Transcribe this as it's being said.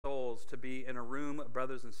angels to be in a room of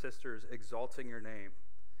brothers and sisters exalting your name,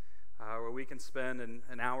 where we can spend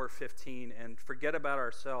an hour 15 and forget about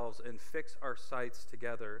ourselves and fix our sights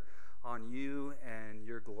together on you and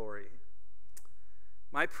your glory.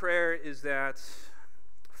 My prayer is that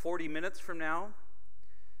 40 minutes from now,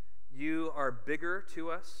 you are bigger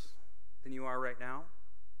to us than you are right now.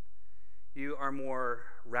 You are more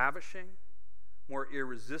ravishing, more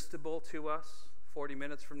irresistible to us 40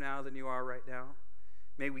 minutes from now than you are right now.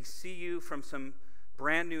 May we see you from some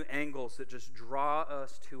brand new angles that just draw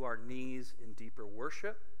us to our knees in deeper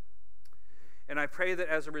worship. And I pray that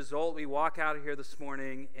as a result, we walk out of here this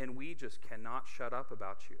morning and we just cannot shut up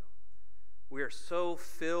about you. We are so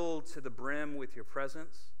filled to the brim with your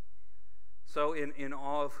presence, so in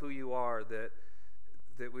awe of who you are that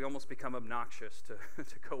we almost become obnoxious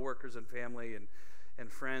to coworkers and family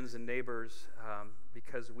and friends and neighbors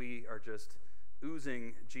because we are just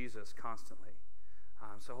oozing Jesus constantly.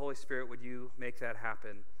 So Holy Spirit, would you make that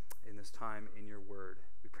happen in this time in your word?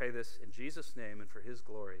 We pray this in Jesus' name and for his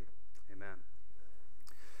glory. Amen.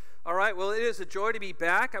 All right, well, it is a joy to be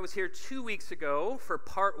back. I was here 2 weeks ago for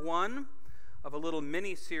part 1 of a little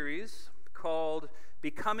mini-series called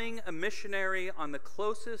Becoming a Missionary on the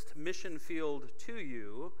Closest Mission Field to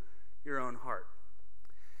You, Your Own Heart.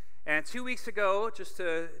 And 2 weeks ago, just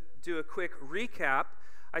to do a quick recap,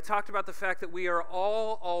 I talked about the fact that we are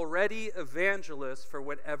all already evangelists for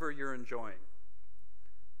whatever you're enjoying.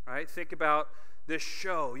 Right? Think about this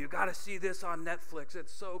show. You got to see this on Netflix.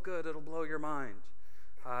 It's so good, it'll blow your mind.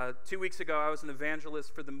 2 weeks ago, I was an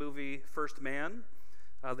evangelist for the movie First Man,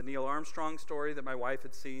 the Neil Armstrong story that my wife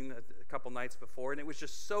had seen a couple nights before, and it was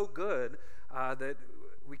just so good that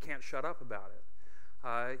we can't shut up about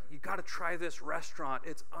it. You got to try this restaurant.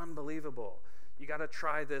 It's unbelievable. You got to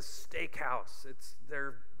try this steakhouse.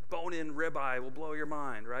 Their bone-in ribeye will blow your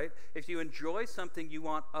mind, right? If you enjoy something, you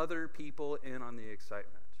want other people in on the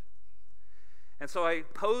excitement. And so I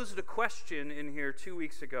posed a question in here 2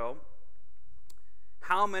 weeks ago.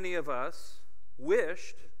 How many of us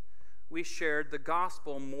wished we shared the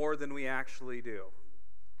gospel more than we actually do?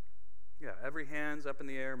 Yeah, every hand's up in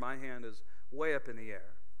the air. My hand is way up in the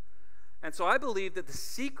air. And so I believe that the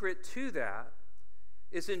secret to that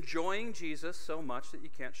is enjoying Jesus so much that you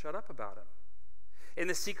can't shut up about him. And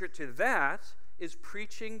the secret to that is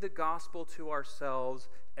preaching the gospel to ourselves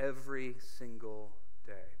every single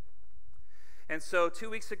day. And so 2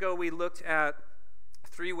 weeks ago, we looked at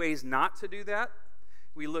 3 ways not to do that.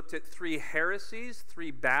 We looked at 3 heresies,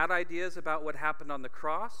 3 bad ideas about what happened on the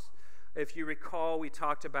cross. If you recall, we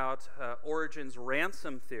talked about Origen's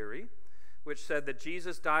ransom theory, which said that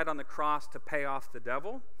Jesus died on the cross to pay off the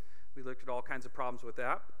devil. We looked at all kinds of problems with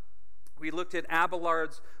that. We looked at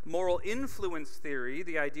Abelard's moral influence theory,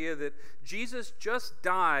 the idea that Jesus just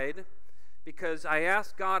died because I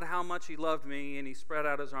asked God how much he loved me, and he spread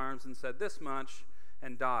out his arms and said this much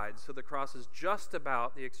and died. So the cross is just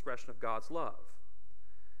about the expression of God's love.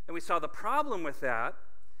 And we saw the problem with that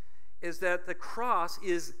is that the cross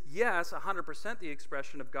is, yes, 100% the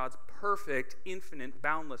expression of God's perfect, infinite,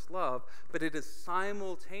 boundless love, but it is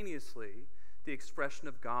simultaneously the expression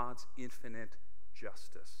of God's infinite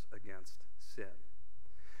justice against sin.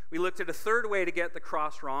 We looked at a 3rd way to get the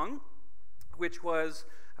cross wrong, which was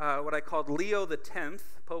what I called Pope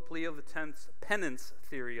Leo X's penance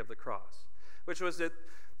theory of the cross, which was that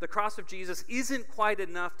the cross of Jesus isn't quite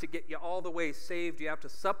enough to get you all the way saved. You have to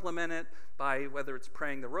supplement it by whether it's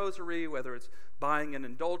praying the rosary, whether it's buying an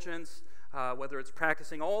indulgence, whether it's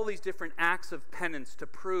practicing all these different acts of penance to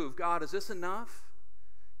prove, God, is this enough?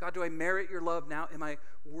 God, do I merit your love now? Am I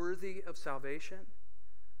worthy of salvation?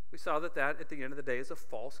 We saw that at the end of the day is a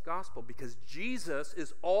false gospel because Jesus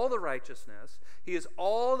is all the righteousness. He is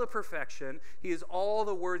all the perfection. He is all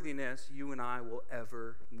the worthiness you and I will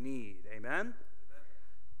ever need. Amen?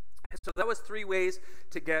 So that was 3 ways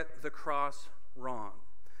to get the cross wrong.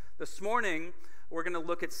 This morning, we're going to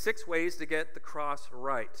look at 6 ways to get the cross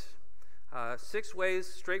right. 6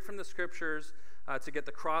 ways straight from the scriptures to get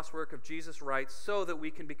the cross work of Jesus right so that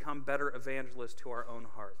we can become better evangelists to our own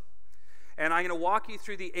heart. And I'm going to walk you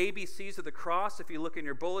through the ABCs of the cross. If you look in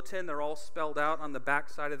your bulletin, they're all spelled out on the back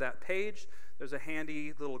side of that page. There's a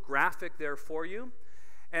handy little graphic there for you.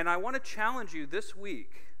 And I want to challenge you this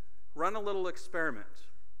week, run a little experiment.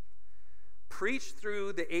 Preach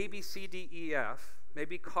through the ABCDEF,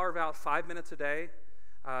 maybe carve out 5 minutes a day.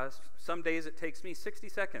 Some days it takes me 60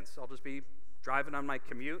 seconds. I'll just be driving on my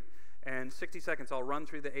commute, and 60 seconds I'll run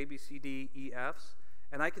through the ABCDEFs.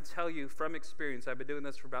 And I can tell you from experience, I've been doing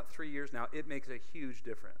this for about 3 years now, it makes a huge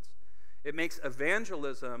difference. It makes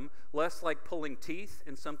evangelism less like pulling teeth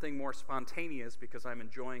and something more spontaneous because I'm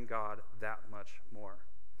enjoying God that much more.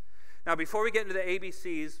 Now, before we get into the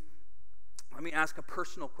ABCs, let me ask a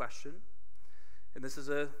personal question. And this is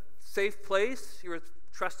a safe place. You're with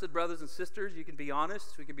trusted brothers and sisters. You can be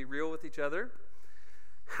honest. We can be real with each other.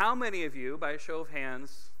 How many of you, by a show of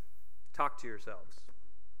hands, talk to yourselves?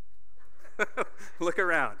 Look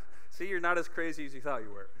around. See, you're not as crazy as you thought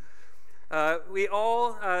you were. We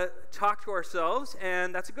all talk to ourselves,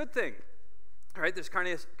 and that's a good thing. All right, there's kind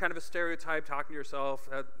of a stereotype, talking to yourself,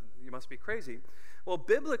 you must be crazy. Well,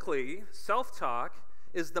 biblically, self-talk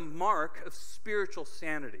is the mark of spiritual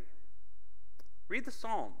sanity. Read the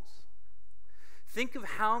Psalms. Think of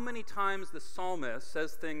how many times the psalmist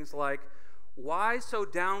says things like, "Why so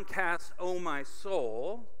downcast, O my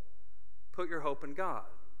soul? Put your hope in God."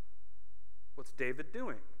 What's David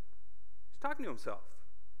doing? He's talking to himself,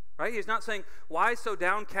 right? He's not saying, "Why so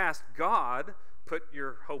downcast, God? Put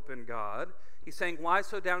your hope in God." He's saying, "Why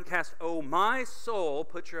so downcast, O my soul?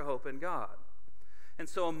 Put your hope in God." And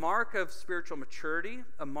so a mark of spiritual maturity,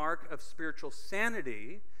 a mark of spiritual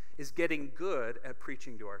sanity, is getting good at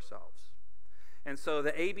preaching to ourselves. And so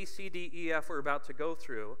the A, B, C, D, E, F we're about to go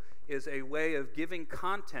through is a way of giving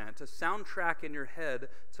content, a soundtrack in your head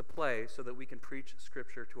to play so that we can preach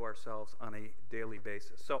Scripture to ourselves on a daily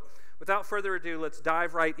basis. So without further ado, let's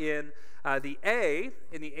dive right in. The A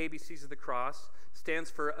in the ABCs of the cross stands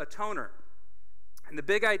for atoner. And the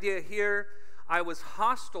big idea here, I was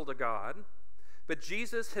hostile to God, but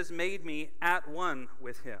Jesus has made me at one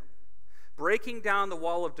with him, breaking down the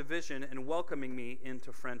wall of division and welcoming me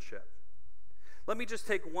into friendship. Let me just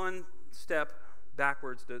take one step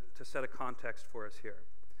backwards to set a context for us here.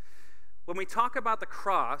 When we talk about the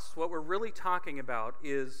cross, what we're really talking about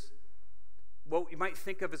is what you might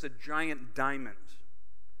think of as a giant diamond.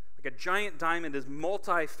 Like a giant diamond is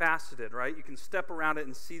multifaceted, right? You can step around it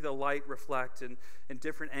and see the light reflect in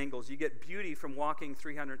different angles. You get beauty from walking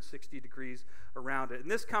 360 degrees around it. And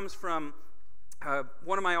this comes from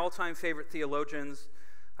one of my all-time favorite theologians.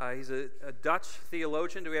 He's a Dutch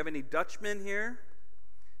theologian. Do we have any Dutchmen here?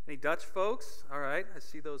 Any Dutch folks? All right, I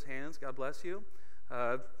see those hands. God bless you.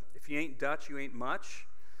 If you ain't Dutch, you ain't much.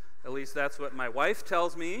 At least that's what my wife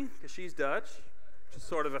tells me, because she's Dutch, which is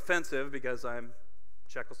sort of offensive because I'm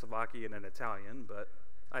Czechoslovakian and Italian, but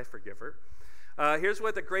I forgive her. Here's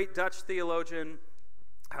what the great Dutch theologian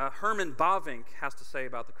Herman Bavinck has to say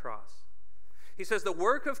about the cross. He says, the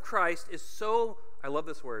work of Christ is so, I love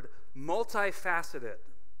this word, multifaceted.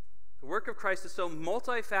 The work of Christ is so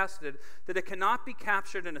multifaceted that it cannot be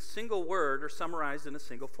captured in a single word or summarized in a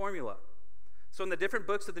single formula. So in the different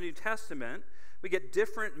books of the New Testament, we get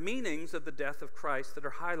different meanings of the death of Christ that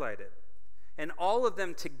are highlighted. And all of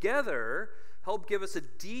them together help give us a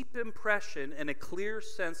deep impression and a clear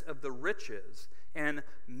sense of the riches and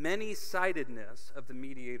many-sidedness of the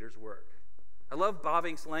mediator's work. I love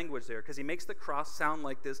Bavinck's language there because he makes the cross sound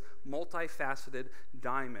like this multifaceted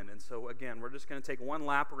diamond. And so again, we're just going to take one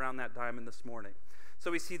lap around that diamond this morning.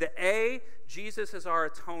 So we see the A, Jesus is our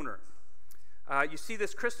atoner. You see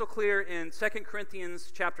this crystal clear in 2 Corinthians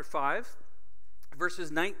chapter 5,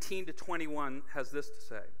 verses 19 to 21 has this to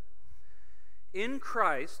say. In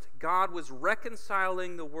Christ, God was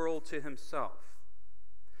reconciling the world to himself,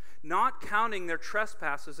 not counting their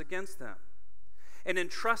trespasses against them, and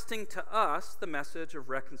entrusting to us the message of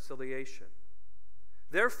reconciliation.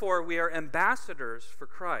 Therefore, we are ambassadors for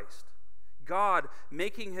Christ, God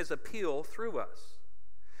making his appeal through us.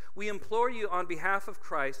 We implore you on behalf of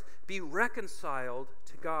Christ, be reconciled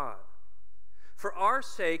to God. For our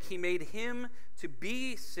sake, he made him to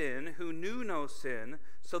be sin who knew no sin,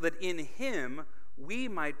 so that in him we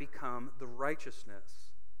might become the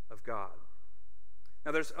righteousness of God.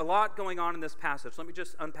 Now, there's a lot going on in this passage. Let me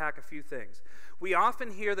just unpack a few things. We often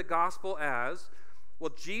hear the gospel as, well,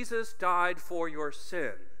 Jesus died for your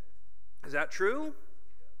sin. Is that true?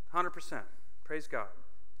 100%. Praise God.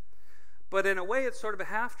 But in a way, it's sort of a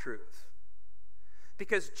half-truth.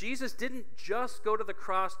 Because Jesus didn't just go to the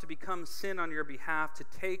cross to become sin on your behalf, to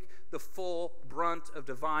take the full brunt of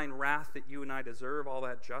divine wrath that you and I deserve, all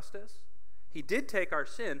that justice. He did take our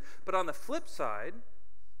sin, but on the flip side,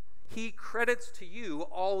 he credits to you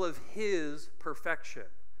all of his perfection.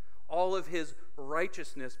 All of his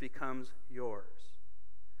righteousness becomes yours.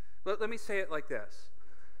 Let me say it like this.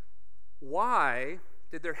 Why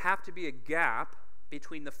did there have to be a gap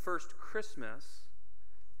between the first Christmas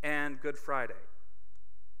and Good Friday?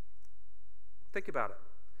 Think about it.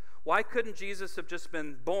 Why couldn't Jesus have just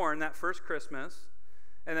been born that first Christmas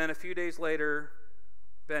and then a few days later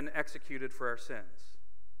been executed for our sins?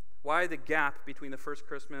 Why the gap between the first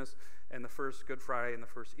Christmas and the first Good Friday and the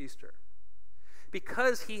first Easter?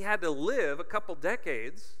 Because he had to live a couple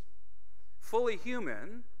decades fully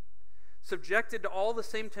human subjected to all the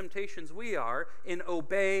same temptations we are, and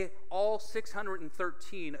obey all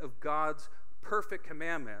 613 of God's perfect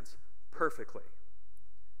commandments perfectly.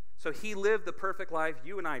 So he lived the perfect life.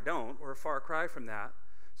 You and I don't. We're a far cry from that.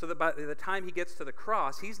 So that by the time he gets to the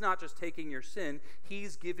cross, he's not just taking your sin,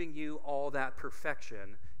 he's giving you all that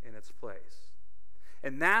perfection in its place.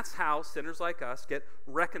 And that's how sinners like us get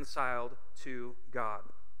reconciled to God.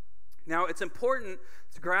 Now, it's important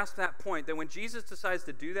to grasp that point, that when Jesus decides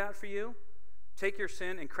to do that for you, take your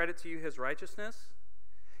sin and credit to you his righteousness,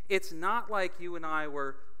 it's not like you and I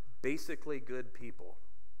were basically good people.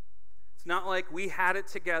 It's not like we had it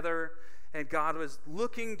together and God was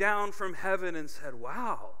looking down from heaven and said,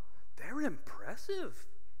 wow, they're impressive.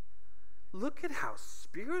 Look at how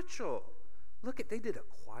spiritual. They did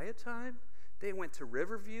a quiet time. They went to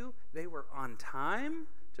Riverview. They were on time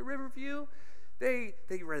to Riverview. They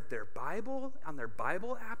read their Bible on their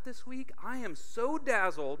Bible app this week. I am so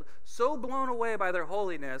dazzled, so blown away by their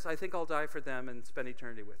holiness, I think I'll die for them and spend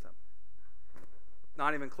eternity with them.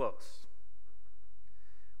 Not even close.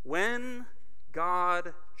 When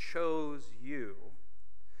God chose you,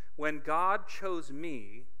 when God chose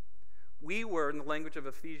me, we were, in the language of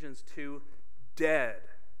Ephesians 2, dead,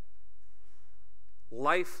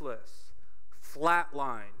 lifeless,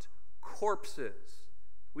 flatlined, corpses.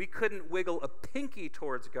 We couldn't wiggle a pinky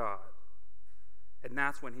towards God. And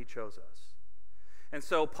that's when he chose us. And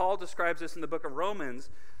so Paul describes this in the book of Romans.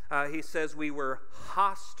 He says we were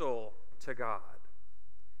hostile to God.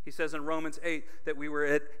 He says in Romans 8 that we were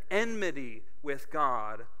at enmity with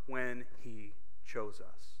God when he chose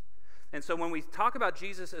us. And so when we talk about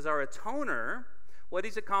Jesus as our atoner, what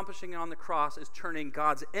he's accomplishing on the cross is turning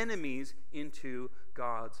God's enemies into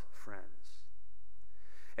God's friends.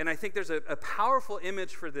 And I think there's a powerful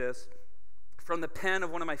image for this from the pen of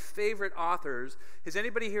one of my favorite authors. Has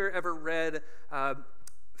anybody here ever read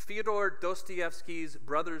Fyodor Dostoevsky's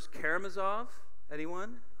Brothers Karamazov?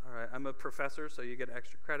 Anyone? All right, I'm a professor, so you get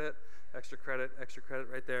extra credit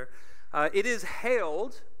right there. It is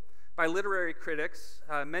hailed by literary critics.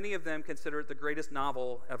 Many of them consider it the greatest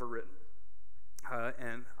novel ever written.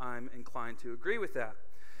 And I'm inclined to agree with that.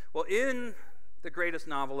 Well, in the greatest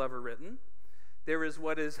novel ever written, there is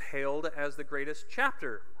what is hailed as the greatest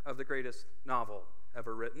chapter of the greatest novel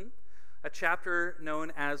ever written, a chapter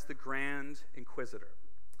known as the Grand Inquisitor.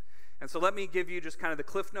 And so let me give you just kind of the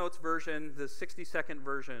Cliff Notes version, the 60-second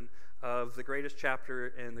version of the greatest chapter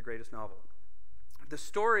in the greatest novel. The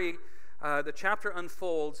story, the chapter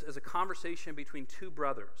unfolds as a conversation between two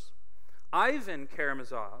brothers. Ivan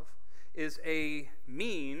Karamazov is a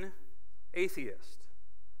mean atheist.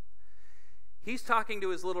 He's talking to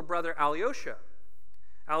his little brother Alyosha.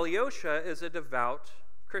 Alyosha is a devout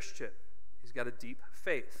Christian. He's got a deep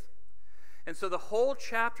faith. And so the whole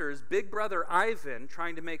chapter is big brother Ivan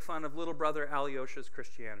trying to make fun of little brother Alyosha's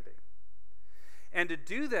Christianity. And to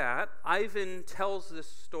do that, Ivan tells this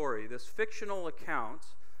story, this fictional account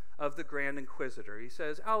of the Grand Inquisitor. He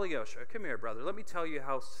says, Alyosha, come here, brother. Let me tell you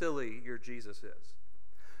how silly your Jesus is.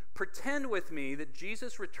 Pretend with me that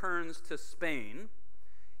Jesus returns to Spain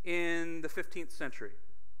in the 15th century.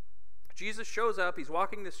 Jesus shows up, he's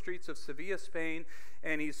walking the streets of Sevilla, Spain,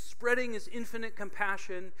 and he's spreading his infinite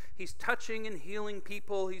compassion. He's touching and healing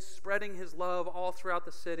people. He's spreading his love all throughout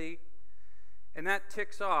the city. And that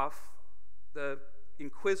ticks off the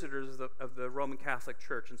inquisitors of the Roman Catholic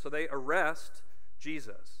Church. And so they arrest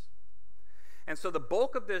Jesus. And so the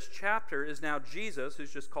bulk of this chapter is now Jesus,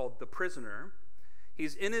 who's just called the prisoner.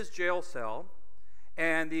 He's in his jail cell,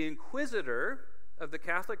 and the inquisitor of the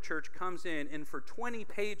Catholic Church comes in, and for 20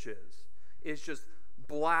 pages is just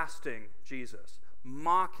blasting Jesus,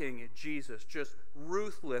 mocking Jesus, just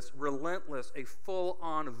ruthless, relentless, a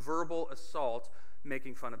full-on verbal assault,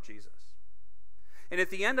 making fun of Jesus. And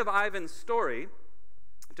at the end of Ivan's story,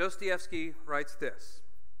 Dostoevsky writes this: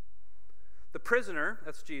 the prisoner,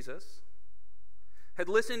 that's Jesus, had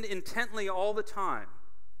listened intently all the time,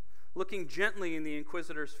 looking gently in the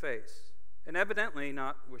inquisitor's face, and evidently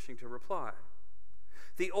not wishing to reply.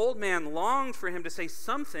 The old man longed for him to say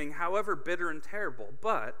something, however bitter and terrible,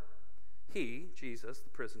 but he, Jesus, the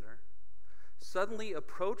prisoner, suddenly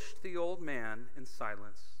approached the old man in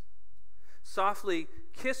silence, softly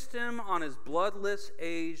kissed him on his bloodless,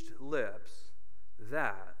 aged lips.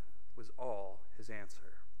 That was all his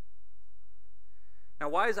answer. Now,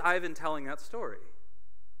 why is Ivan telling that story?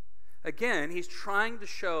 Again, he's trying to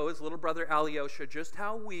show his little brother Alyosha just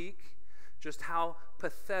how weak, just how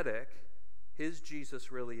pathetic his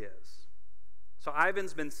Jesus really is. So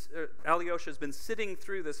Alyosha's been sitting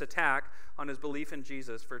through this attack on his belief in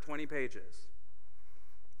Jesus for 20 pages.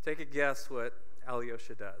 Take a guess what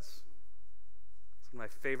Alyosha does. It's one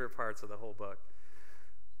of my favorite parts of the whole book.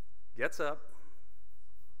 Gets up,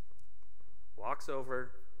 walks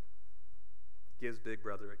over, gives Big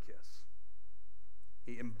Brother a kiss.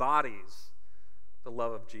 He embodies the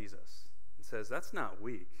love of Jesus and says, that's not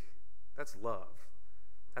weak, that's love.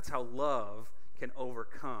 That's how love can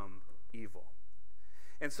overcome evil.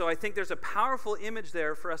 And so I think there's a powerful image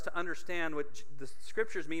there for us to understand what the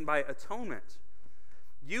scriptures mean by atonement.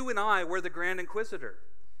 You and I were the Grand Inquisitor.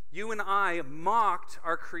 You and I mocked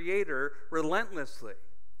our Creator relentlessly.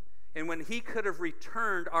 And when he could have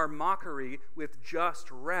returned our mockery with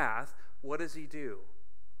just wrath, what does he do?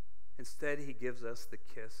 Instead, he gives us the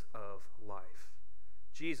kiss of life.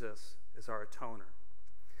 Jesus is our atoner.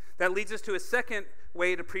 That leads us to a second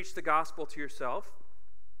way to preach the gospel to yourself.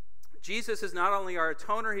 Jesus is not only our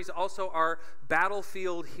atoner, he's also our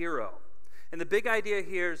battlefield hero. And the big idea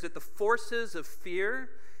here is that the forces of fear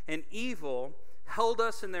and evil held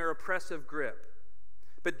us in their oppressive grip.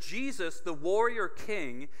 But Jesus, the warrior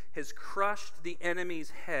king, has crushed the enemy's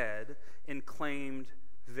head and claimed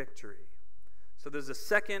victory. So there's a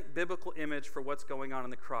second biblical image for what's going on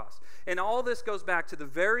the cross. And all this goes back to the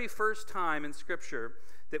very first time in Scripture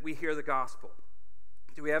that we hear the gospel.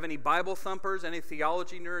 Do we have any Bible thumpers, any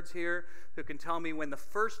theology nerds here who can tell me when the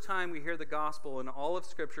first time we hear the gospel in all of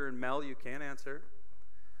Scripture, and Mel, you can't answer.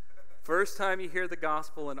 First time you hear the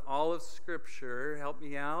gospel in all of Scripture, help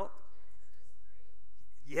me out.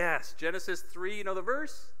 Yes, Genesis 3, you know the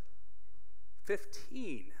verse?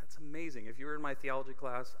 15. That's amazing. If you were in my theology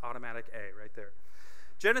class, automatic A right there.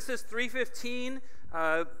 Genesis 3:15,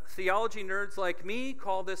 theology nerds like me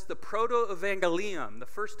call this the proto-evangelium, the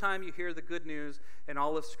first time you hear the good news in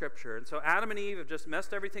all of Scripture. And so Adam and Eve have just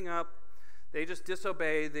messed everything up. They just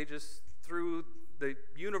disobeyed. They just threw the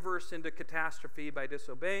universe into catastrophe by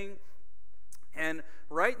disobeying. And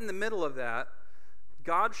right in the middle of that,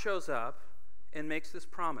 God shows up and makes this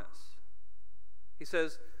promise. He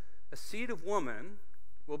says, a seed of woman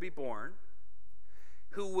will be born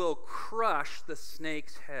who will crush the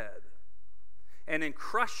snake's head. And in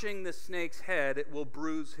crushing the snake's head, it will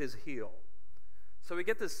bruise his heel. So we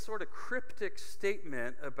get this sort of cryptic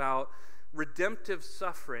statement about redemptive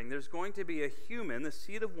suffering. There's going to be a human, the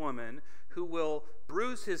seed of woman, who will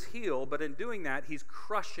bruise his heel, but in doing that, he's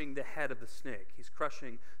crushing the head of the snake. He's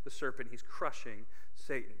crushing the serpent. He's crushing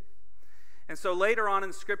Satan. And so later on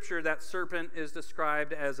in Scripture, that serpent is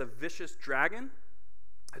described as a vicious dragon,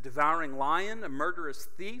 a devouring lion, a murderous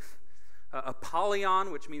thief,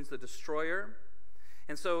 Apollyon, which means the destroyer.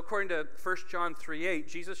 And so according to 1 John 3:8,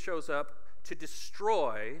 Jesus shows up to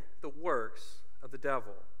destroy the works of the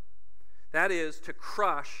devil. That is, to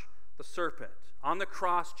crush the serpent. On the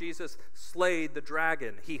cross, Jesus slayed the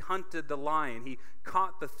dragon. He hunted the lion. He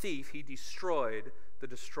caught the thief. He destroyed the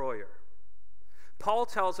destroyer. Paul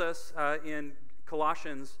tells us in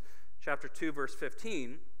Colossians chapter 2, verse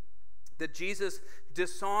 15, that Jesus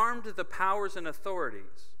disarmed the powers and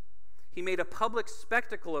authorities. He made a public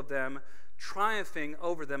spectacle of them, triumphing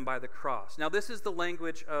over them by the cross. Now, this is the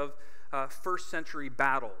language of first century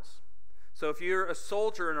battles. So if you're a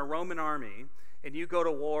soldier in a Roman army and you go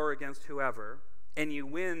to war against whoever and you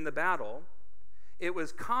win the battle, it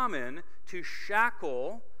was common to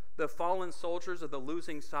shackle the fallen soldiers of the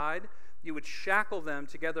losing side. You would shackle them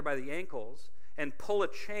together by the ankles and pull a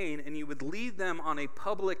chain, and you would lead them on a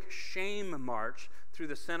public shame march through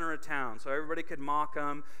the center of town. So everybody could mock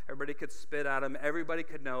them, everybody could spit at them, everybody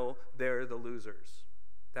could know they're the losers.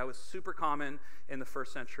 That was super common in the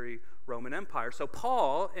first century Roman Empire. So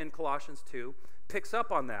Paul, in Colossians 2, picks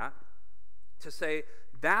up on that to say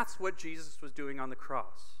that's what Jesus was doing on the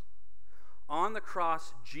cross. On the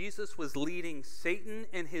cross, Jesus was leading Satan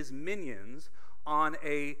and his minions on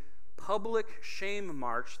a public shame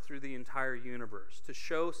march through the entire universe to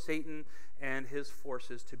show Satan and his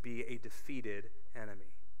forces to be a defeated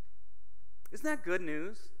enemy. Isn't that good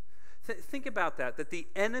news? Think about that the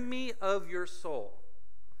enemy of your soul,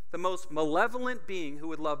 the most malevolent being who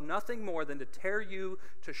would love nothing more than to tear you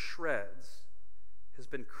to shreds, has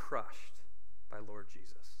been crushed by Lord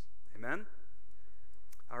Jesus. Amen?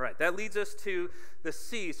 All right, that leads us to the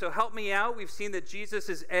C. So help me out. We've seen that Jesus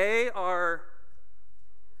is A, our...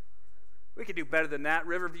 We could do better than that,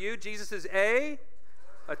 Riverview. Jesus is A,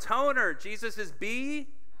 atoner. Jesus is B,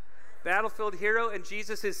 battlefield hero. And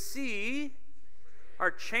Jesus is C, our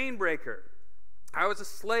chain breaker. I was a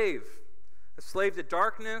slave to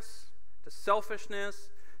darkness, to selfishness,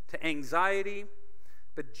 to anxiety.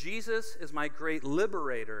 But Jesus is my great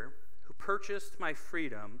liberator who purchased my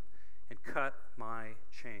freedom and cut my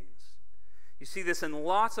chains. You see this in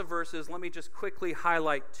lots of verses. Let me just quickly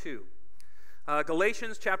highlight two.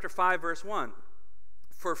 Galatians chapter 5, verse 1.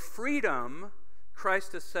 For freedom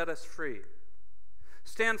Christ has set us free.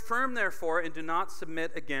 Stand firm, therefore, and do not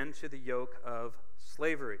submit again to the yoke of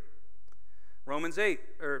slavery.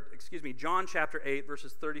 John chapter 8,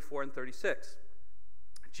 verses 34 and 36.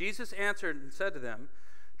 Jesus answered and said to them,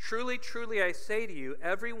 "Truly, truly, I say to you,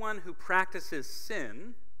 everyone who practices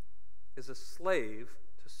sin is a slave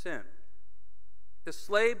to sin. The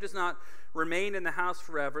slave does not remain in the house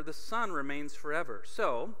forever. The son remains forever."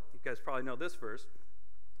 So, you guys probably know this verse.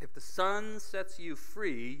 If the Son sets you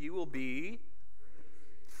free, you will be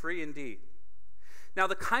free indeed. Now,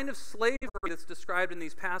 the kind of slavery that's described in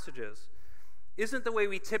these passages isn't the way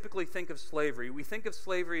we typically think of slavery. We think of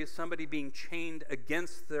slavery as somebody being chained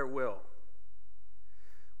against their will.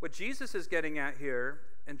 What Jesus is getting at here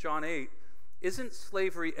in John 8 isn't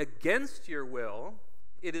slavery against your will,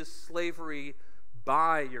 it is slavery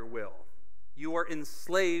by your will. You are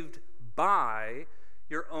enslaved by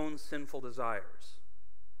your own sinful desires.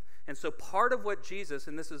 And so part of what Jesus,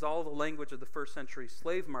 and this is all the language of the first century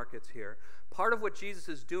slave markets here, part of what Jesus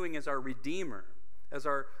is doing as our Redeemer, as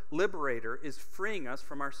our liberator, is freeing us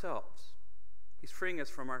from ourselves. He's freeing us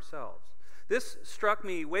from ourselves. This struck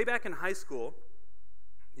me way back in high school,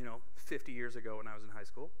 50 years ago when I was in high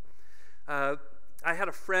school. I had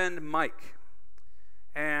a friend, Mike,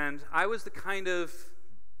 and I was the kind of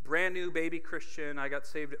brand new baby Christian. I got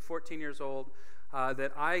saved at 14 years old.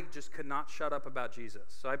 That I just could not shut up about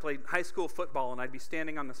Jesus. So I played high school football, and I'd be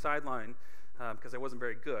standing on the sideline because I wasn't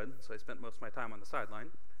very good, so I spent most of my time on the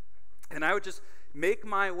sideline. And I would just make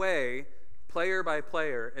my way player by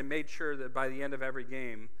player and made sure that by the end of every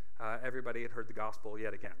game, everybody had heard the gospel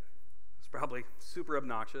yet again. It's probably super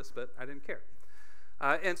obnoxious, but I didn't care.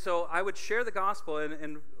 And so I would share the gospel,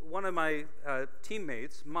 and one of my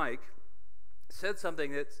teammates, Mike, said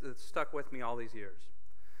something that stuck with me all these years.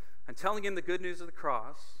 I'm telling him the good news of the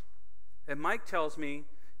cross, and Mike tells me,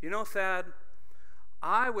 Thad,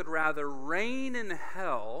 I would rather reign in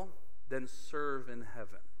hell than serve in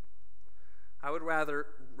heaven. I would rather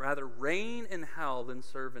reign in hell than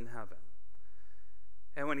serve in heaven.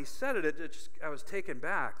 And when he said it, I was taken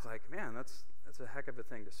back, like, man, that's a heck of a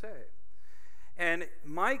thing to say. And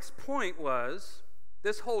Mike's point was,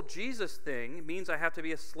 this whole Jesus thing means I have to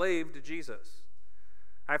be a slave to Jesus.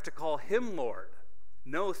 I have to call him Lord.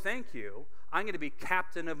 No, thank you. I'm going to be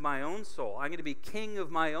captain of my own soul. I'm going to be king of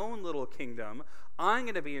my own little kingdom. I'm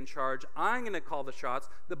going to be in charge. I'm going to call the shots.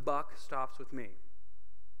 The buck stops with me.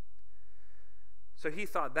 So he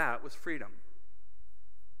thought that was freedom.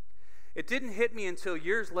 It didn't hit me until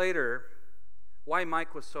years later why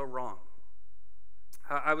Mike was so wrong.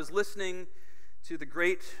 I was listening to the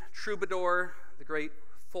great troubadour, the great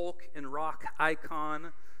folk and rock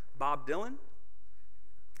icon, Bob Dylan.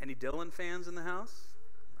 Any Dylan fans in the house?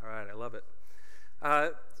 All right, I love it.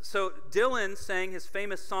 So Dylan sang his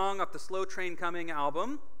famous song off the Slow Train Coming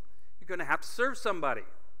album, "You're going to have to serve somebody,"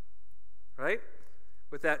 right?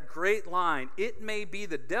 With that great line, "It may be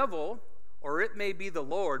the devil or it may be the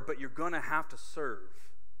Lord, but you're going to have to serve."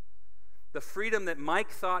 The freedom that Mike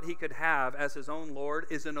thought he could have as his own Lord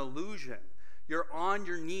is an illusion. You're on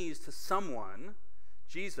your knees to someone,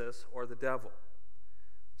 Jesus or the devil.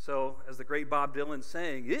 So, as the great Bob Dylan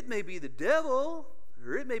saying, "It may be the devil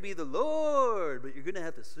or it may be the Lord, but you're going to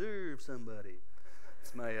have to serve somebody."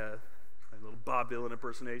 It's my little Bob Dylan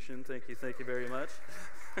impersonation. Thank you very much.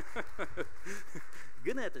 You're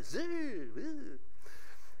going to have to serve. Ooh.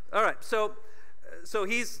 All right, so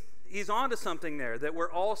he's on to something there, that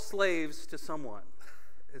we're all slaves to someone.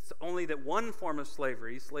 It's only that one form of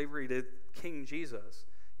slavery to King Jesus,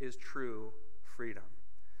 is true freedom.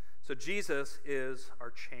 So Jesus is our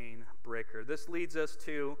chain breaker. This leads us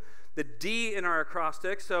to the D in our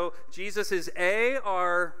acrostic. So Jesus is A,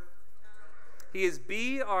 he is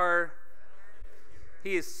B,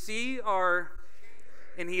 he is C,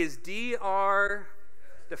 and he is D, our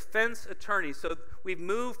defense attorney. So we've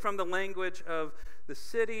moved from the language of the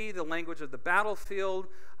city, the language of the battlefield,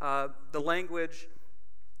 the language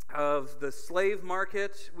of the slave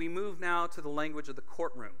market. We move now to the language of the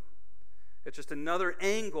courtroom. It's just another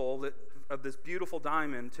angle of this beautiful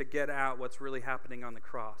diamond to get at what's really happening on the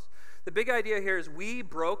cross. The big idea here is we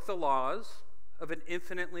broke the laws of an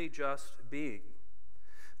infinitely just being.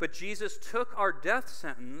 But Jesus took our death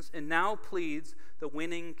sentence and now pleads the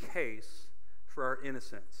winning case for our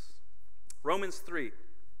innocence. Romans 3,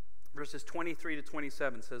 verses 23 to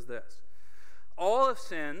 27 says this: "All have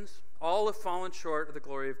sinned, all have fallen short of the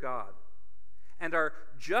glory of God, and are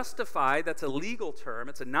justified," that's a legal term,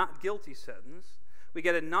 it's a not guilty sentence. We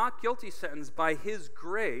get a not guilty sentence by his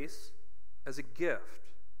grace as a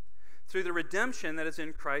gift through the redemption that is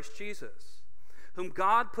in Christ Jesus. whom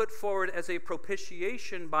God put forward as a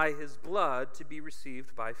propitiation by his blood to be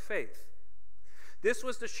received by faith. This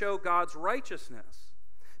was to show God's righteousness,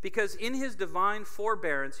 because in his divine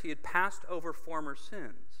forbearance he had passed over former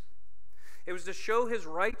sins. It was to show his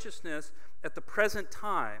righteousness at the present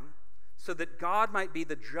time, so that God might be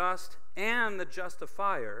the just and the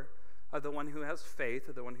justifier of the one who has faith,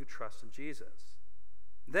 of the one who trusts in Jesus.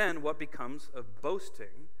 Then what becomes of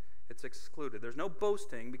boasting? It's excluded. There's no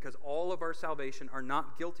boasting, because all of our salvation, our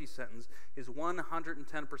not guilty sentence, is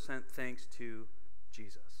 110% thanks to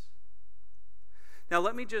Jesus. Now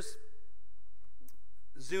let me just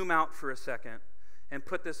zoom out for a second and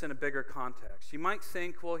put this in a bigger context. You might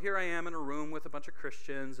think, well, here I am in a room with a bunch of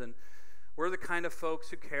Christians, and we're the kind of folks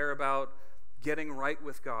who care about getting right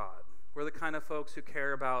with God. We're the kind of folks who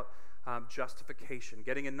care about justification,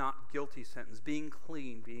 getting a not guilty sentence, being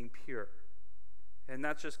clean, being pure. And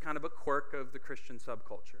that's just kind of a quirk of the Christian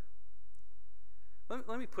subculture.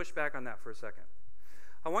 Let me push back on that for a second.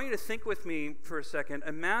 I want you to think with me for a second.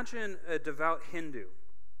 Imagine a devout Hindu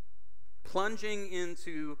plunging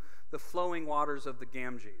into the flowing waters of the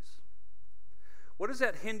Ganges. What is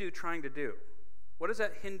that Hindu trying to do? What is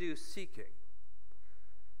that Hindu seeking?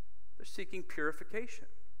 They're seeking purification.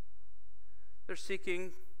 They're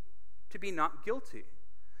seeking to be not guilty.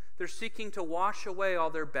 They're seeking to wash away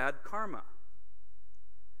all their bad karma.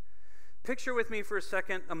 Picture with me for a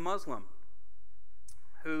second a Muslim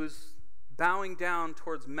who's bowing down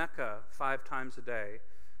towards Mecca 5 times a day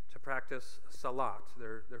to practice salat,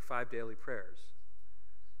 their 5 daily prayers.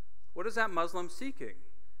 What is that Muslim seeking?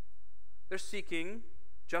 They're seeking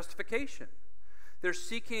justification. They're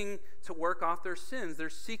seeking to work off their sins. They're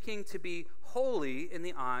seeking to be holy in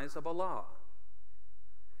the eyes of Allah.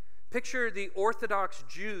 Picture the Orthodox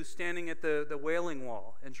Jews standing at the Wailing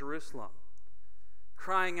Wall in Jerusalem,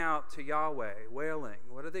 crying out to Yahweh, wailing.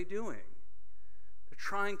 What are they doing? They're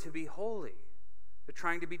trying to be holy. They're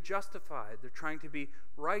trying to be justified. They're trying to be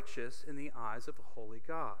righteous in the eyes of a holy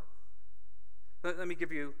God. Let me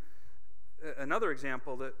give you another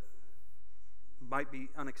example that might be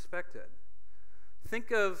unexpected.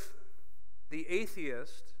 Think of the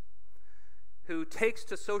atheist who takes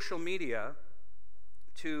to social media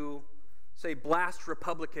to, say, blast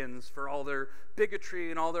Republicans for all their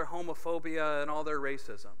bigotry and all their homophobia and all their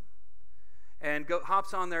racism, and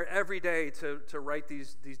hops on there every day to write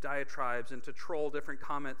these diatribes and to troll different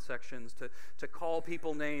comment sections, to call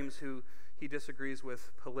people names who he disagrees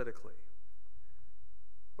with politically.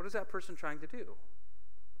 What is that person trying to do?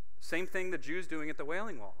 Same thing the Jews doing at the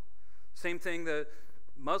Wailing Wall. Same thing the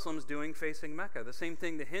Muslims doing facing Mecca. The same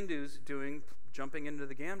thing the Hindus doing jumping into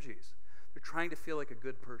the Ganges. They're trying to feel like a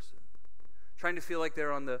good person, trying to feel like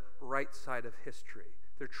they're on the right side of history.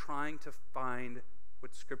 They're trying to find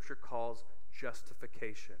what Scripture calls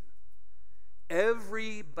justification.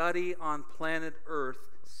 Everybody on planet Earth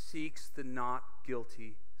seeks the not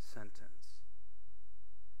guilty sentence.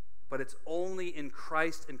 But it's only in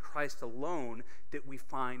Christ and Christ alone that we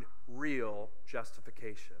find real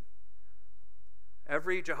justification.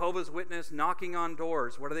 Every Jehovah's Witness knocking on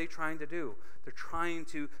doors, what are they trying to do? They're trying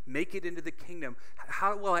to make it into the kingdom.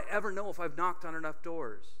 How will I ever know if I've knocked on enough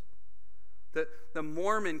doors? The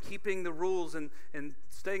Mormon keeping the rules and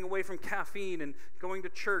staying away from caffeine and going to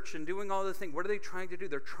church and doing all the things. What are they trying to do?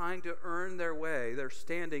 They're trying to earn their way. They're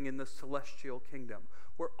standing in the celestial kingdom.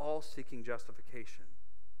 We're all seeking justification.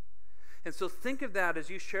 And so think of that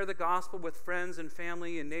as you share the gospel with friends and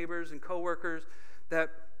family and neighbors and coworkers,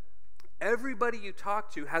 that everybody you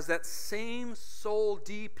talk to has that same soul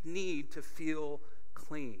deep need to feel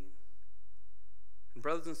clean. And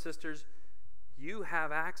brothers and sisters, you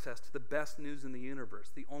have access to the best news in the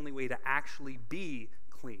universe, the only way to actually be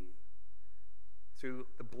clean, through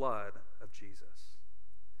the blood of Jesus.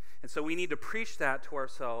 And so we need to preach that to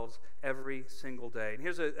ourselves every single day. And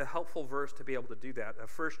here's a helpful verse to be able to do that.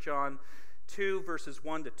 1 John 2, verses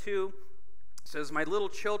 1 to 2 says, "My little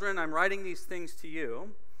children, I'm writing these things to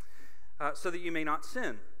you so that you may not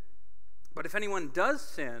sin. But if anyone does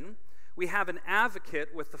sin, we have an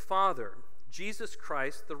advocate with the Father, Jesus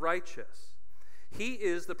Christ the righteous. He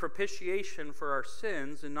is the propitiation for our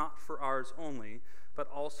sins, and not for ours only, but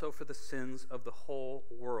also for the sins of the whole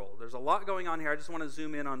world." There's a lot going on here. I just want to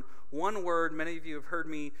zoom in on one word. Many of you have heard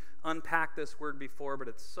me unpack this word before, but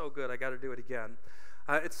it's so good, I got to do it again.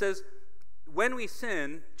 It says, when we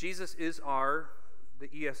sin, Jesus is the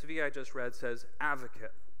ESV I just read says,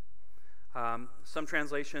 advocate. Some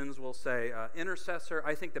translations will say intercessor.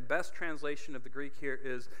 I think the best translation of the Greek here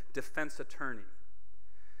is defense attorney.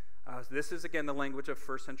 This is, again, the language of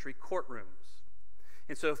first century courtrooms.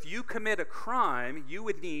 And so if you commit a crime, you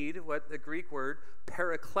would need what the Greek word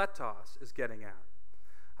parakletos is getting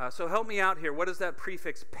at. So help me out here. What does that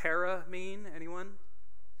prefix para mean? Anyone?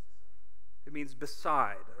 It means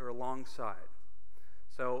beside or alongside.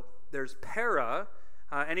 So there's para.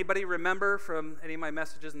 Anybody remember from any of my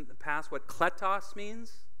messages in the past what kletos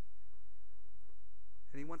means?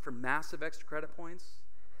 Anyone for massive extra credit points?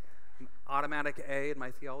 An automatic A in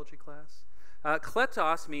my theology class.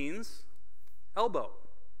 Kletos means elbow.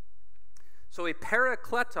 So a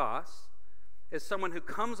parakletos is someone who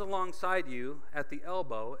comes alongside you at the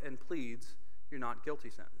elbow and pleads your not guilty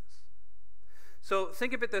sentence. So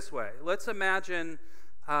think of it this way. Let's imagine,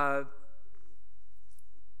 let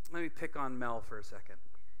me pick on Mel for a second.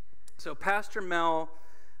 So Pastor Mel,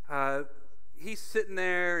 he's sitting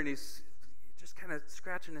there and he's just kind of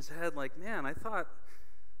scratching his head like, man, I thought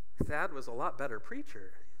Thad was a lot better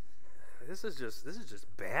preacher. This is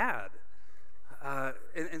just bad.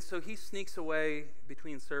 And so he sneaks away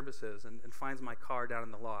between services and finds my car down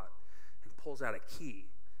in the lot and pulls out a key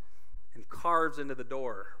and carves into the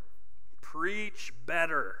door, "Preach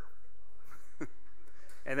better."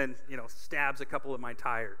 And then, stabs a couple of my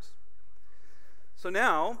tires. So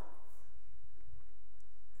now,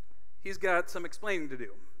 he's got some explaining to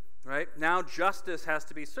do, right? Now justice has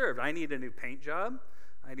to be served. I need a new paint job.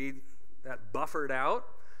 I need that buffered out.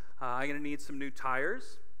 I'm going to need some new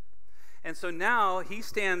tires. And so now he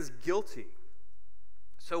stands guilty.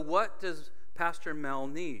 So what does Pastor Mel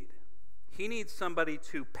need? He needs somebody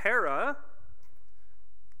to para,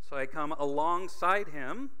 so I come alongside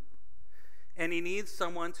him, and he needs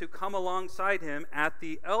someone to come alongside him at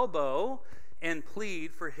the elbow and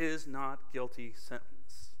plead for his not guilty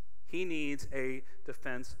sentence. He needs a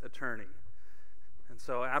defense attorney. And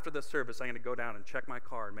so after the service, I'm going to go down and check my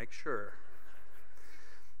car and make sure.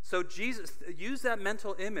 So Jesus, use that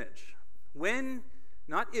mental image. When,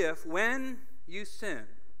 not if, when you sin,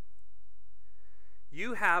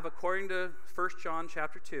 you have, according to 1 John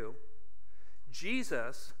chapter 2,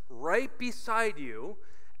 Jesus right beside you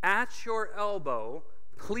at your elbow,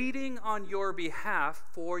 pleading on your behalf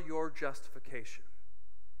for your justification.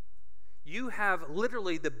 You have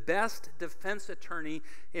literally the best defense attorney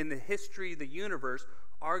in the history of the universe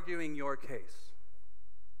arguing your case.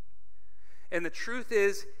 And the truth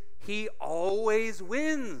is, he always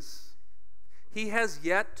wins. He has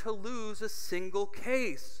yet to lose a single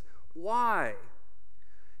case. Why?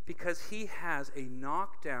 Because he has a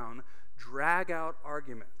knockdown, drag-out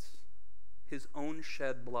argument, his own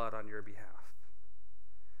shed blood on your behalf.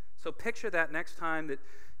 So picture that next time that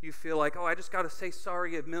you feel like, I just got to say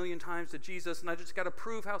sorry a million times to Jesus, and I just got to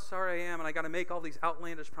prove how sorry I am, and I got to make all these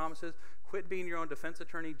outlandish promises. Quit being your own defense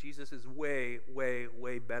attorney. Jesus is way, way,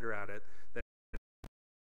 way better at it than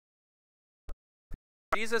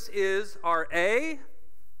Jesus is our A,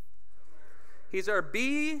 he's our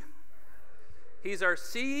B, he's our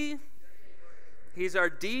C, he's our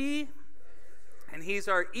D, and he's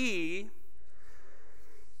our E.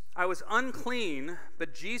 I was unclean,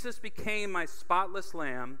 but Jesus became my spotless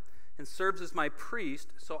lamb and serves as my priest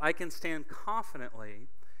so I can stand confidently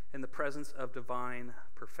in the presence of divine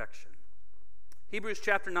perfection. Hebrews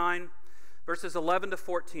chapter 9, verses 11 to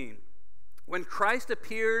 14. When Christ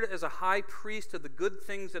appeared as a high priest of the good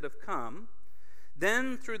things that have come,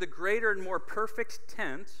 then through the greater and more perfect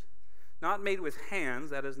tent, not made with hands,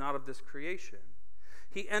 that is not of this creation,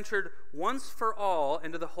 he entered once for all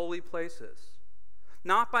into the holy places,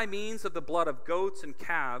 not by means of the blood of goats and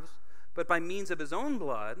calves, but by means of his own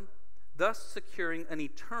blood, thus securing an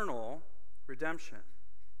eternal redemption.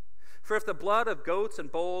 For if the blood of goats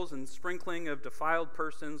and bulls and sprinkling of defiled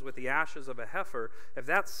persons with the ashes of a heifer, if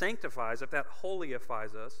that sanctifies, if that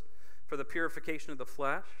holyifies us for the purification of the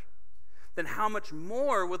flesh, then how much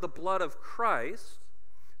more will the blood of Christ,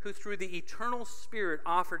 who through the eternal Spirit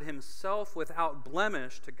offered himself without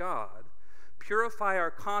blemish to God, purify our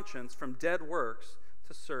conscience from dead works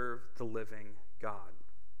to serve the living God.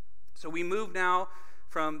 So we move now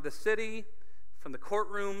from the city, from the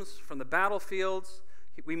courtrooms, from the battlefields.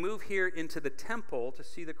 We move here into the temple to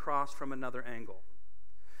see the cross from another angle.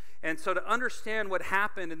 And so to understand what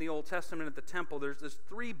happened in the Old Testament at the temple, there's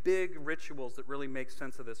three big rituals that really make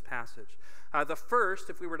sense of this passage. The first,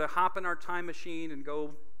 if we were to hop in our time machine and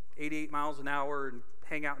go 88 miles an hour and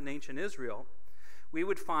hang out in ancient Israel, we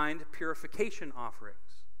would find purification offerings.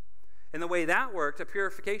 And the way that worked, a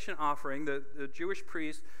purification offering, the Jewish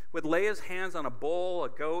priest would lay his hands on a bull, a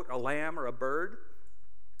goat, a lamb, or a bird,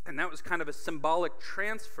 and that was kind of a symbolic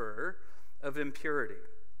transfer of impurity.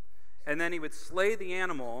 And then he would slay the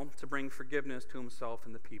animal to bring forgiveness to himself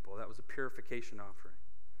and the people. That was a purification offering.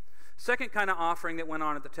 Second kind of offering that went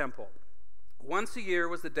on at the temple Once a year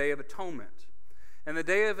was the Day of Atonement. And the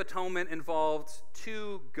Day of Atonement involved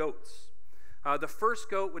 2 goats. The first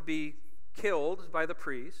goat would be killed by the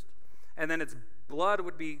priest, and then its blood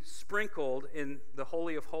would be sprinkled in the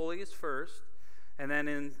Holy of Holies first, and then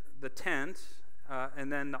in the tent,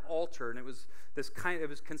 and then the altar. And it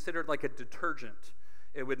was considered like a detergent.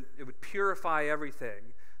 It would purify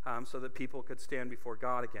everything so that people could stand before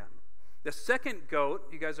God again. The second goat,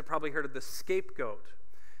 you guys have probably heard of the scapegoat.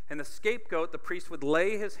 And the scapegoat, the priest would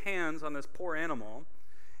lay his hands on this poor animal,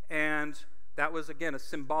 and that was, again, a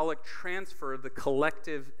symbolic transfer of the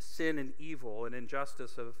collective sin and evil and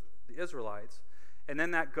injustice of the Israelites. And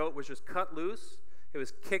then that goat was just cut loose. It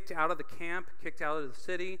was kicked out of the camp, kicked out of the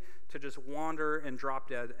city to just wander and drop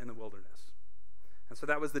dead in the wilderness. And so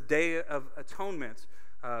that was the Day of Atonement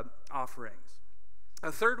offerings.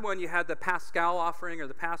 A third one, you had the Paschal offering or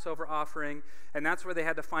the Passover offering, and that's where they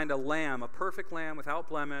had to find a lamb, a perfect lamb without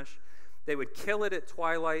blemish. They would kill it at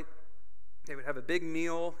twilight. They would have a big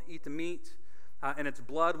meal, eat the meat, and its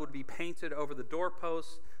blood would be painted over the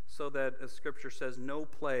doorposts so that, as Scripture says, no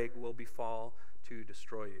plague will befall to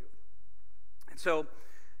destroy you. And so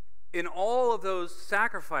in all of those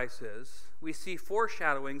sacrifices, we see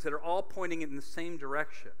foreshadowings that are all pointing in the same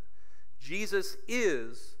direction. Jesus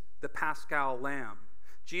is the Paschal lamb.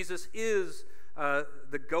 Jesus is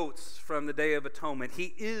the goats from the Day of Atonement.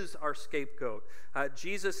 He is our scapegoat.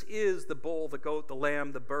 Jesus is the bull, the goat, the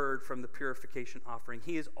lamb, the bird from the purification offering.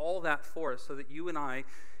 He is all that for us so that you and I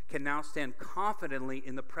can now stand confidently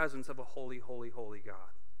in the presence of a holy, holy, holy God.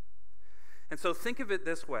 And so think of it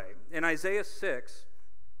this way. In Isaiah 6,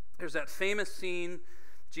 there's that famous scene.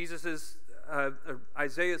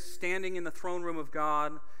 Isaiah's standing in the throne room of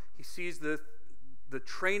God. He sees the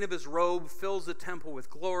train of his robe fills the temple with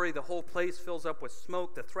glory. The whole place fills up with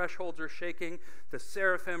smoke. The thresholds are shaking. The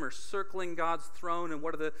seraphim are circling God's throne. And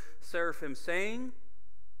what are the seraphim saying?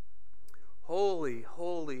 Holy,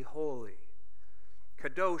 holy, holy.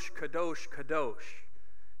 Kadosh, kadosh, kadosh.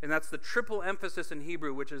 And that's the triple emphasis in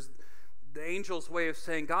Hebrew, which is the angel's way of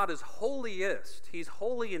saying God is holiest. He's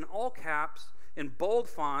holy in all caps, in bold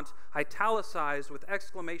font, italicized with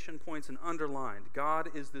exclamation points and underlined. God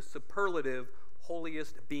is the superlative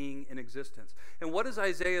holiest being in existence. And what is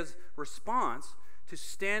Isaiah's response to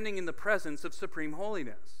standing in the presence of supreme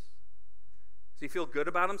holiness? Does he feel good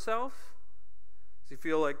about himself? Does he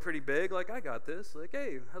feel like pretty big? Like, I got this. Like,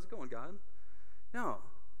 hey, how's it going, God? No.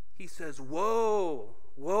 He says, woe,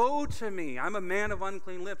 woe to me. I'm a man of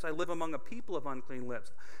unclean lips. I live among a people of unclean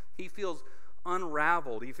lips. He feels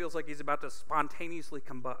unraveled. He feels like he's about to spontaneously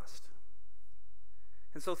combust.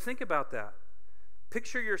 And so think about that.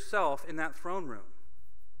 Picture yourself in that throne room.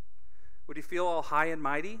 Would you feel all high and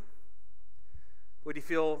mighty? Would you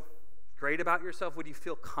feel great about yourself? Would you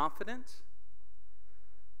feel confident?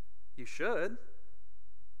 You should,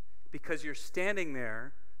 because you're standing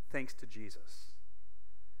there thanks to Jesus.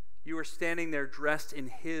 You are standing there dressed in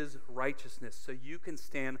his righteousness, so you can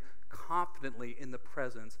stand confidently in the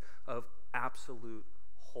presence of absolute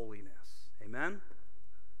holiness. Amen?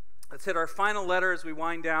 Let's hit our final letter as we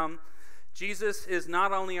wind down. Jesus is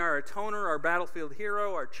not only our atoner, our battlefield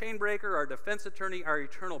hero, our chain breaker, our defense attorney, our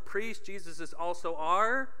eternal priest. Jesus is also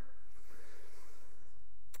our...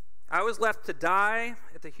 I was left to die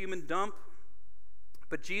at the human dump,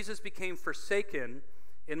 but Jesus became forsaken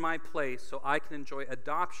in my place so I can enjoy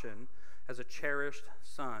adoption as a cherished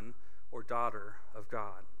son or daughter of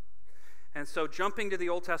God. And so jumping to the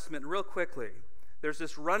Old Testament real quickly, there's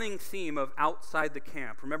this running theme of outside the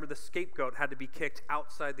camp. Remember, the scapegoat had to be kicked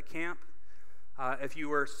outside the camp. If you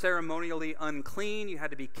were ceremonially unclean, you had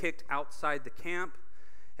to be kicked outside the camp.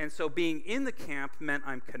 And so being in the camp meant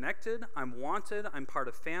I'm connected, I'm wanted, I'm part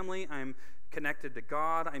of family, I'm connected to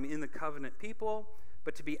God, I'm in the covenant people.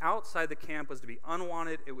 But to be outside the camp was to be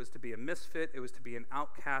unwanted, it was to be a misfit, it was to be an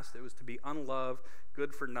outcast, it was to be unloved,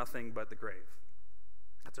 good for nothing but the grave.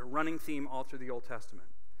 That's a running theme all through the Old Testament.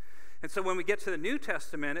 And so when we get to the New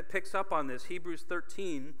Testament, it picks up on this. Hebrews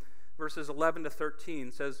 13, verses 11 to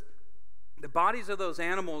 13 says, the bodies of those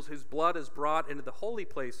animals whose blood is brought into the holy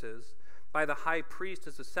places by the high priest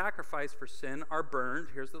as a sacrifice for sin are burned,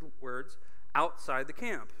 here's the words, outside the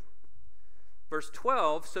camp. Verse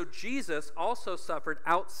 12, so Jesus also suffered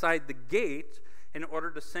outside the gate in order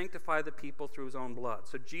to sanctify the people through his own blood.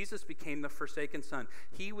 So Jesus became the forsaken son.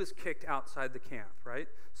 He was kicked outside the camp, right?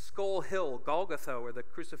 Skull Hill, Golgotha, where the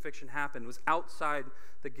crucifixion happened, was outside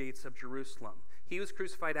the gates of Jerusalem. He was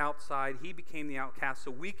crucified outside. He became the outcast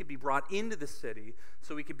so we could be brought into the city,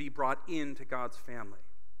 so we could be brought into God's family.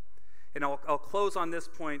 And I'll close on this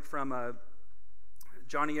point from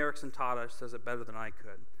Johnny Erickson Tada, says it better than I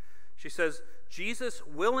could. She says, Jesus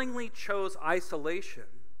willingly chose isolation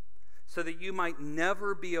so that you might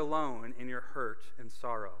never be alone in your hurt and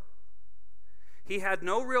sorrow. He had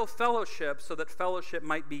no real fellowship so that fellowship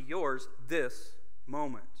might be yours this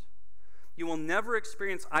moment. You will never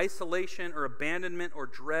experience isolation or abandonment or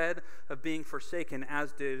dread of being forsaken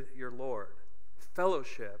as did your Lord.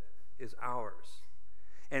 Fellowship is ours.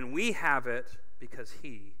 And we have it because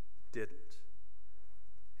he didn't.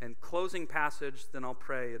 And closing passage, then I'll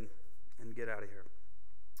pray and get out of here.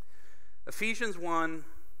 Ephesians 1,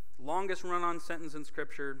 longest run-on sentence in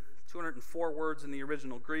Scripture, 204 words in the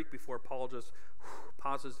original Greek before Paul just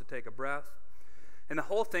pauses to take a breath. And the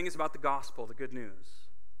whole thing is about the gospel, the good news.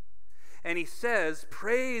 And he says,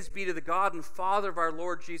 praise be to the God and Father of our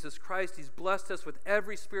Lord Jesus Christ. He's blessed us with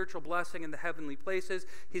every spiritual blessing in the heavenly places.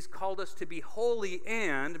 He's called us to be holy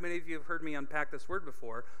and, many of you have heard me unpack this word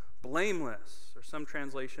before, blameless, or some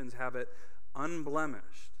translations have it,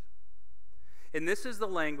 unblemished. And this is the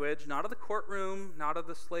language, not of the courtroom, not of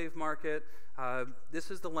the slave market. This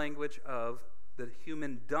is the language of the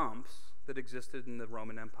human dumps that existed in the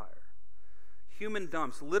Roman Empire. Human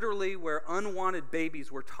dumps, literally where unwanted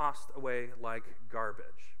babies were tossed away like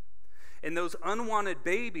garbage. And those unwanted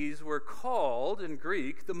babies were called, in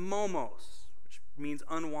Greek, the momos, which means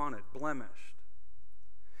unwanted, blemished.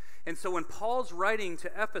 And so when Paul's writing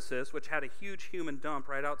to Ephesus, which had a huge human dump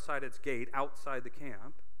right outside its gate, outside the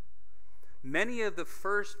camp, many of the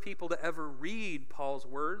first people to ever read Paul's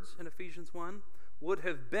words in Ephesians 1 would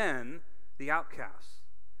have been the outcasts,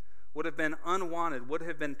 would have been unwanted, would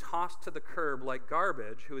have been tossed to the curb like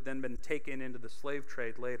garbage, who had then been taken into the slave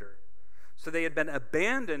trade later. So they had been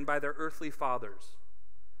abandoned by their earthly fathers,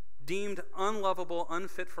 deemed unlovable,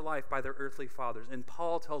 unfit for life by their earthly fathers. And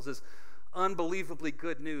Paul tells us unbelievably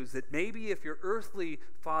good news that maybe if your earthly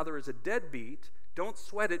father is a deadbeat, don't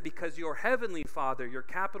sweat it, because your heavenly Father, your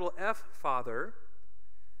capital F Father,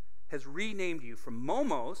 has renamed you from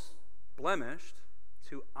momos, blemished,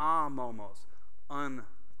 to amomos,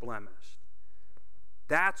 unblemished.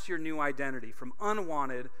 That's your new identity, from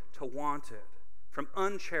unwanted to wanted, from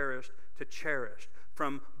uncherished to cherished,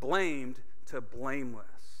 from blamed to blameless.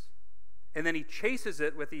 And then he chases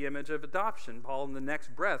it with the image of adoption. Paul, in the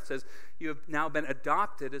next breath, says, you have now been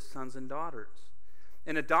adopted as sons and daughters.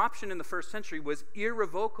 And adoption in the first century was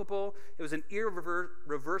irrevocable. It was an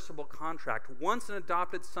irreversible contract. Once an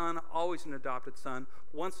adopted son, always an adopted son.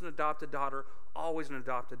 Once an adopted daughter, always an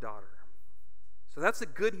adopted daughter. So that's the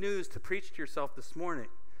good news to preach to yourself this morning.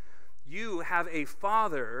 You have a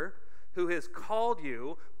Father who has called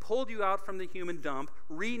you, pulled you out from the human dump,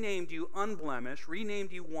 renamed you unblemished,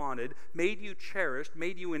 renamed you wanted, made you cherished,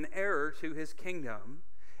 made you an heir to his kingdom,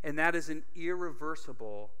 and that is an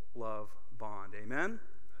irreversible love bond. Amen?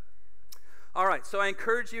 All right, so I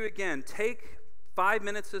encourage you again, take 5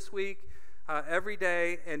 minutes this week, every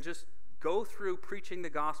day, and just go through preaching the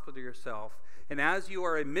gospel to yourself. And as you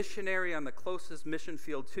are a missionary on the closest mission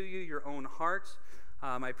field to you, your own hearts,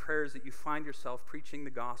 my prayer is that you find yourself preaching the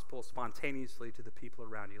gospel spontaneously to the people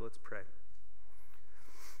around you. Let's pray.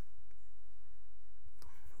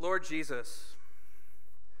 Lord Jesus,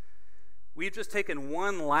 we've just taken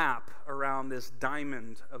one lap around this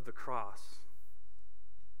diamond of the cross.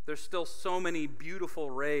 There's still so many beautiful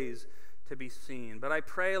rays to be seen. But I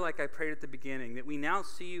pray, like I prayed at the beginning, that we now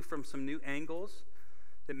see you from some new angles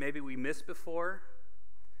that maybe we missed before,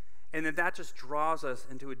 and that just draws us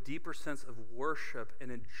into a deeper sense of worship and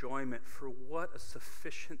enjoyment for what a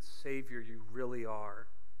sufficient Savior you really are.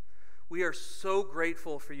 We are so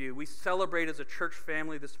grateful for you. We celebrate as a church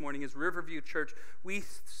family this morning, as Riverview Church, we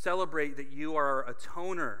celebrate that you are our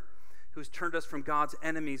atoner who's turned us from God's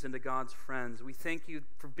enemies into God's friends. We thank you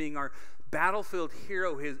for being our battlefield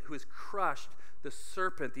hero who has crushed the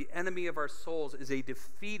serpent, the enemy of our souls, is a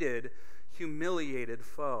defeated, humiliated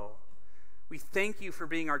foe. We thank you for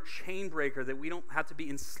being our chain breaker, that we don't have to be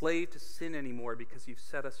enslaved to sin anymore because you've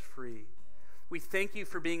set us free. We thank you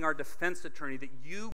for being our defense attorney, that you